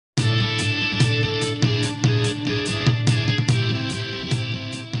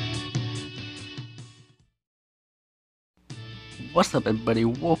What's up, everybody?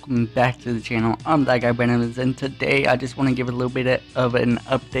 Welcome back to the channel. I'm that guy Brandon, and today I just want to give a little bit of an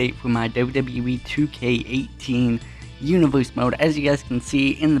update for my WWE 2K18 universe mode. As you guys can see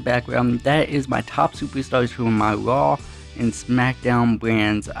in the background, that is my top superstars for my Raw and SmackDown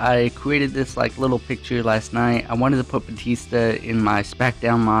brands. I created this like little picture last night. I wanted to put Batista in my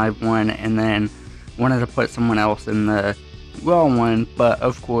SmackDown Live one, and then wanted to put someone else in the Raw one, but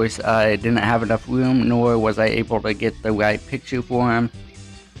of course I didn't have enough room, nor was I able to get the right picture for him.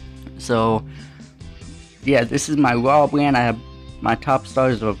 So yeah, this is my Raw brand. I have my top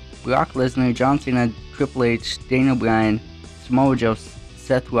stars of Brock Lesnar, John Cena, Triple H, Daniel Bryan, Samoa Joe,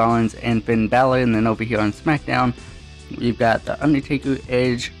 Seth Rollins, and Finn Balor. And then over here on SmackDown, we've got The Undertaker,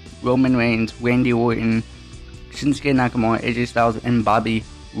 Edge, Roman Reigns, Randy Orton, Shinsuke Nakamura, AJ Styles, and Bobby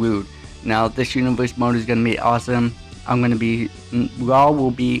Roode. Now this universe mode is going to be awesome. Raw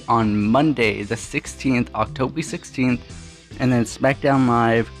will be on Monday the 16th, October 16th, and then SmackDown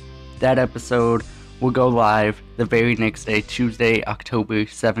Live, that episode will go live the very next day, Tuesday, October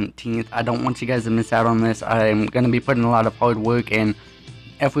 17th. I don't want you guys to miss out on this. I'm going to be putting a lot of hard work and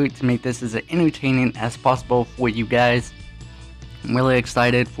effort to make this as entertaining as possible for you guys. I'm really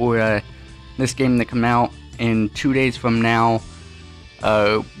excited for this game to come out in 2 days from now.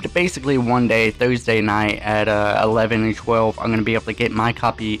 Basically one day, Thursday night at 11 and 12, I'm going to be able to get my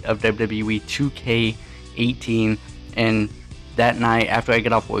copy of WWE 2K18, and that night after I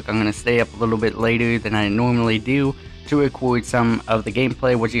get off work, I'm going to stay up a little bit later than I normally do to record some of the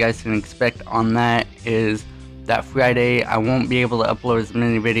gameplay. What you guys can expect on that is that Friday I won't be able to upload as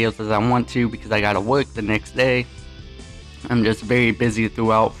many videos as I want to because I got to work the next day. I'm just very busy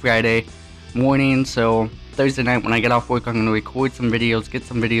throughout Friday morning, so Thursday night when I get off work, I'm going to record some videos, get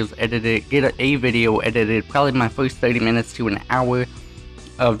some videos edited, get a video edited, probably my first 30 minutes to an hour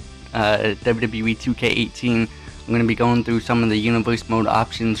of WWE 2K18. I'm going to be going through some of the universe mode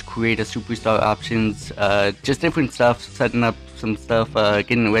options, create a superstar options, just different stuff, setting up some stuff,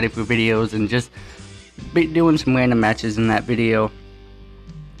 getting ready for videos, and just doing some random matches in that video.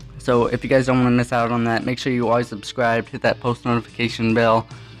 So if you guys don't want to miss out on that, make sure you always subscribe, hit that post notification bell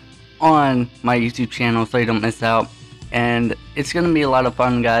on my YouTube channel so you don't miss out. And it's gonna be a lot of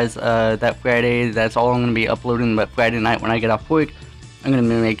fun, guys. That Friday, that's all I'm gonna be uploading. But Friday night when I get off work, I'm gonna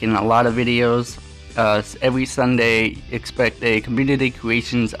be making a lot of videos. Every Sunday, expect a community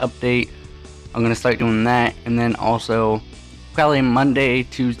creations update. I'm gonna start doing that, and then also probably Monday,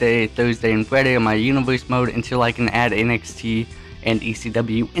 Tuesday, Thursday, and Friday on my universe mode until I can add NXT and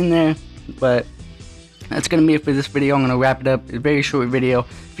ECW in there. But that's going to be it for this video. I'm going to wrap it up. It's a very short video.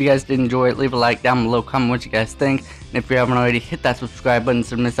 If you guys did enjoy it, leave a like down below, comment what you guys think. And if you haven't already, hit that subscribe button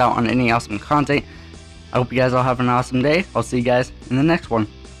so you don't miss out on any awesome content. I hope you guys all have an awesome day. I'll see you guys in the next one.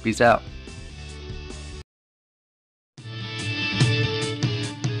 Peace out.